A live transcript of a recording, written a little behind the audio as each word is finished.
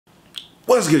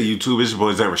What's good, YouTube? It's your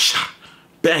boy Rashod,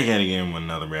 back at it again with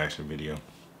another reaction video.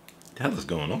 What the hell is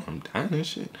going on? I'm dying and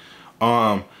shit.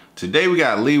 Today we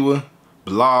got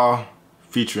Bilal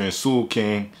featuring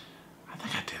Soolking. I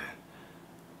think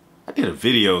I did a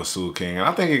video of Soolking, and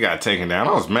I think it got taken down.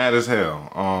 I was mad as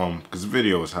hell, because the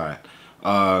video was hot.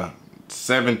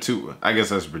 7-2, I guess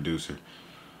that's the producer.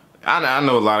 I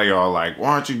know a lot of y'all like, why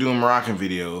aren't you doing Moroccan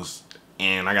videos?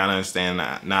 And I gotta understand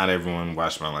that not everyone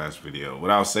watched my last video. What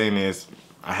I was saying is,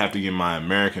 I have to get my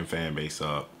American fan base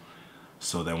up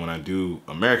so that when I do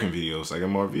American videos, I get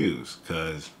more views.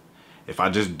 Because if I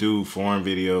just do foreign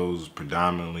videos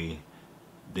predominantly,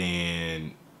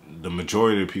 then the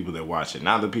majority of the people that watch it,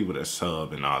 not the people that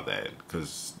sub and all that,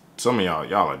 because some of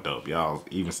y'all are dope. Y'all,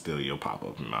 even still, you'll pop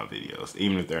up in my videos,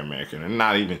 even if they're American. And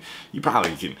not even, you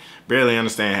probably can barely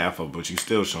understand half of it, but you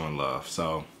still showing love.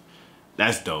 So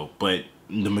that's dope. But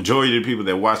the majority of the people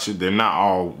that watch it, they're not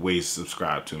always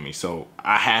subscribed to me. So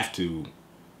I have to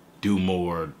do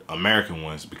more American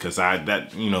ones because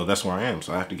that's where I am.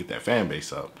 So I have to get that fan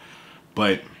base up.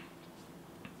 But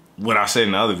what I said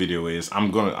in the other video is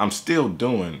I'm still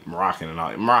doing Moroccan and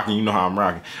all. Moroccan, you know how I'm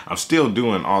rocking. I'm still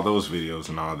doing all those videos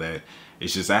and all that.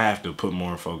 It's just I have to put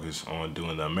more focus on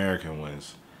doing the American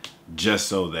ones, just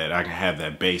so that I can have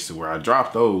that base to where I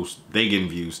drop those, they getting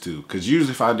views too. Because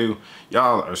usually if I do,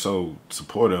 y'all are so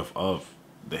supportive of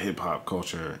the hip hop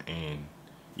culture and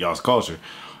y'all's culture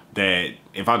that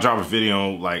if I drop a video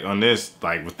like on this,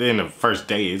 like within the first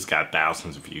day, it's got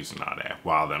thousands of views and all that.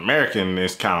 While the American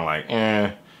is kind of like,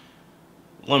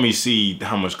 let me see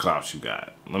how much clout you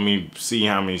got. Let me see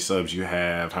how many subs you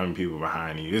have, how many people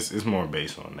behind you. It's more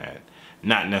based on that,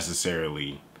 not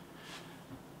necessarily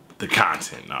the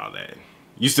content and all that.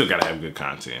 You still gotta have good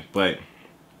content, but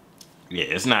yeah,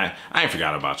 it's not, I ain't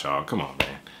forgot about y'all. Come on,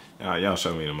 man. Y'all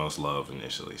showed me the most love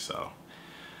initially, so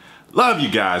love you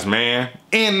guys, man.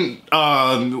 And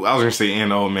I was gonna say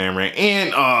and old man rant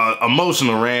and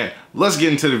emotional rant. Let's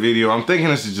get into the video. I'm thinking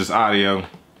this is just audio.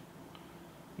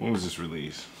 When was this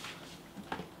released?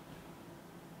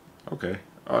 Okay.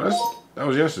 Oh, that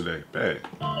was yesterday. Bad.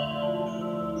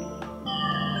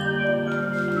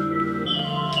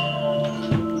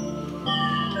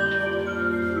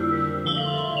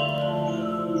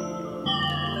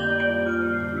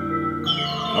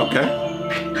 Okay.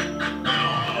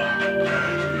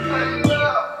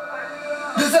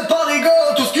 De cette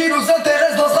parigole, tout ce qui nous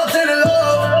intéresse dans ce rap c'est le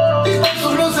love. Ils parlent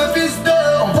sur nous c'est fils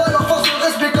d'or. On va leur force le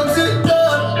respect comme c'est done.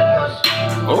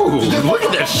 Oh, look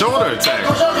at that shoulder attack.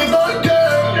 Quand j'arrive dans le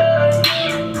cœur,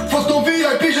 faut ton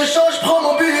VIP, j'échange, prends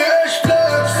mon billet et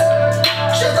j'flex.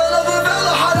 J'ai un aveu vers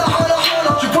la hala hala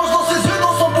hala. Tu plonges dans ses yeux,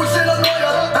 dans son pouce c'est la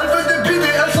noyade. Elle veut des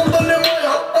bidets, elle s'en donne les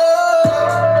moyens.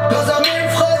 Nos amis me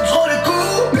frappent, j'rends les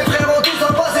coups. Mes frères ont tous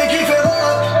un passé qui fait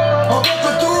rap. On tente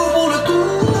le tout pour le tout.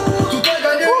 Tout a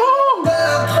gagné,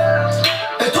 perdre.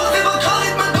 Et toi t'es votre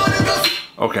rythme dans les gosses.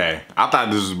 Okay, I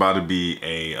thought this was about to be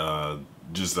a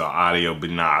just the audio, but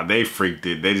nah, they freaked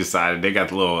it. They decided they got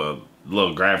the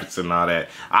little graphics and all that.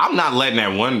 I'm not letting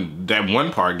that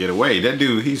one part get away. That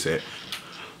dude, he said,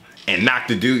 and knocked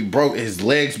the dude, broke his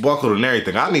legs, buckled and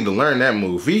everything. I need to learn that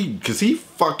move. Cause he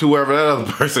fucked whoever that other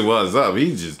person was up.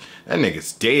 That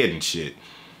nigga's dead and shit.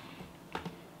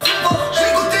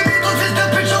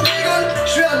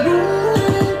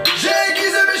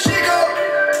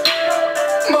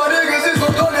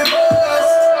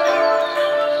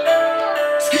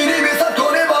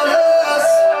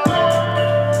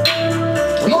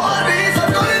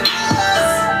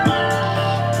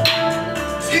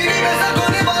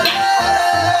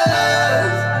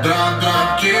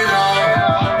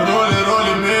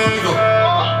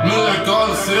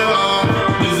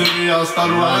 Hasta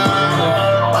luego.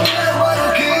 Ayer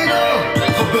Marroquino,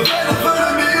 Bebé fue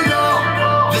el mío.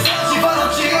 Versace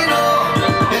Valentino,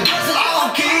 entonces el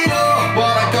Arroquino.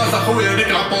 ورا كاس اخويا ديك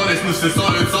لابوليس نفسي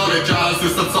صولي جاهز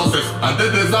للسبسوسيس. عندي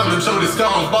ديزام نمشيو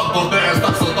ديسكاونت بابور دايس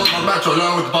تقصد تضمن ماتش ولا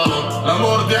وتبالون.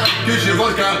 الامور ديالك كيجي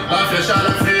فولكان العافية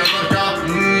شالك فيا بركة.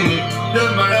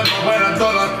 يما بغينا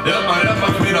الدولار يما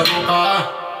كمينا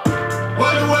بوقا.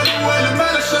 والو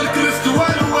مالك شارك ريسك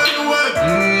والو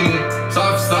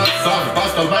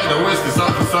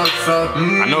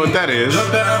I know what that is.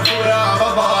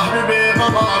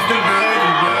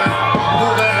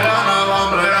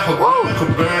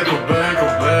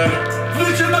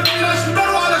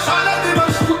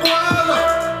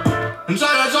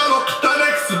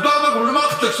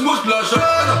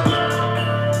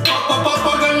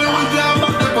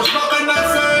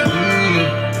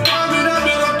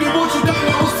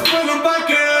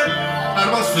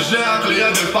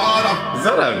 Is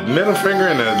that a middle finger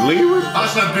and a lever?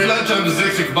 عشنا ببلاد جنب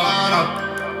زيك كبارة.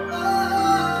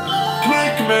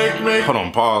 Hold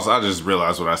on, pause. I just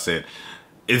realized what I said.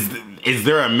 Is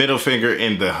there a middle finger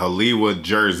in the Hollywood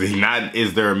jersey? Not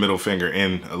is there a middle finger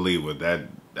in Hollywood? That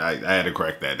I had to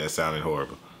correct that. That sounded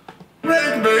horrible. What?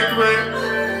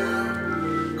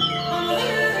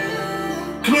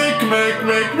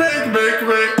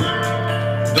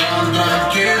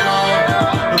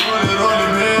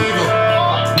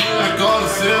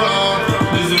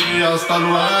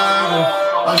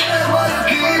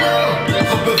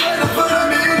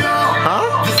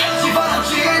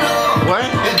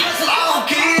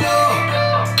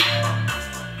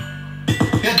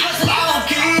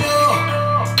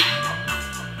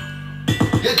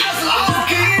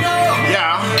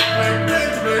 Yeah.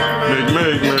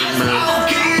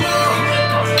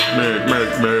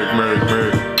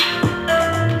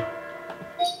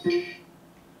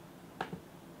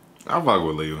 I fuck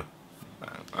with Leela.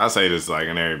 I say this like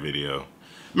in every video.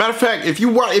 Matter of fact, if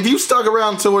you stuck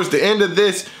around towards the end of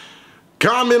this,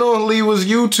 comment on Leela's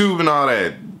YouTube and all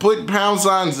that. Put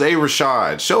 # Zay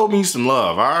Rashod. Show me some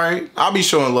love, all right? I'll be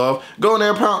showing love. Go in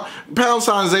there,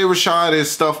 # Zay Rashod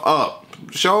his stuff up.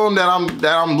 Show him that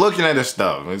I'm looking at his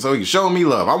stuff, and so he can show me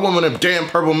love. I want one of them damn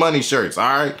Purple Money shirts, all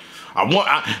right?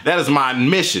 That is my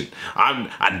admission.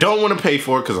 I don't want to pay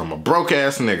for it because I'm a broke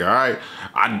ass nigga, all right?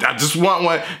 I just want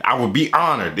one. I would be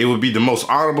honored. It would be the most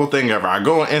honorable thing ever. I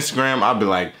go on Instagram, I'll be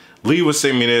like, Leela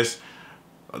sent me this.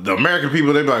 The American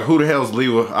people, they be like, who the hell's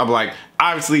Leela? I'll be like,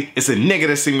 obviously, it's a nigga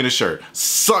that sent me the shirt.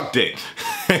 Suck dick.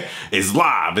 It's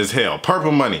live as hell.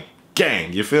 Purple Money.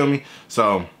 Gang, you feel me?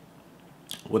 So,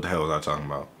 what the hell was I talking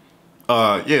about?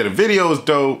 Yeah, the video is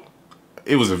dope.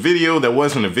 It was a video that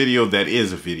wasn't a video that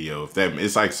is a video.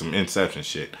 It's like some Inception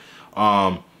shit.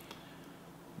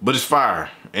 But it's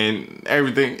fire and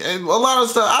everything. And a lot of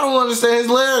stuff, I don't understand his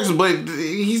lyrics, but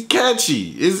he's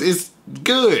catchy. It's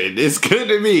good. It's good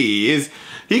to me.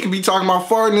 He could be talking about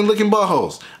farting and licking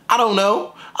buttholes. I don't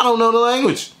know. I don't know the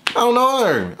language. I don't know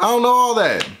her. I don't know all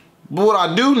that. But what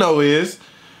I do know is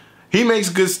he makes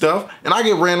good stuff, and I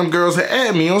get random girls that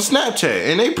add me on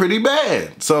Snapchat, and they pretty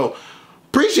bad. So,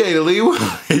 appreciate it, Leela.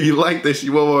 If you like this,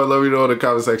 you want more, let me know in the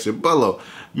comment section below.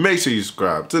 Make sure you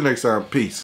subscribe. Till next time, peace.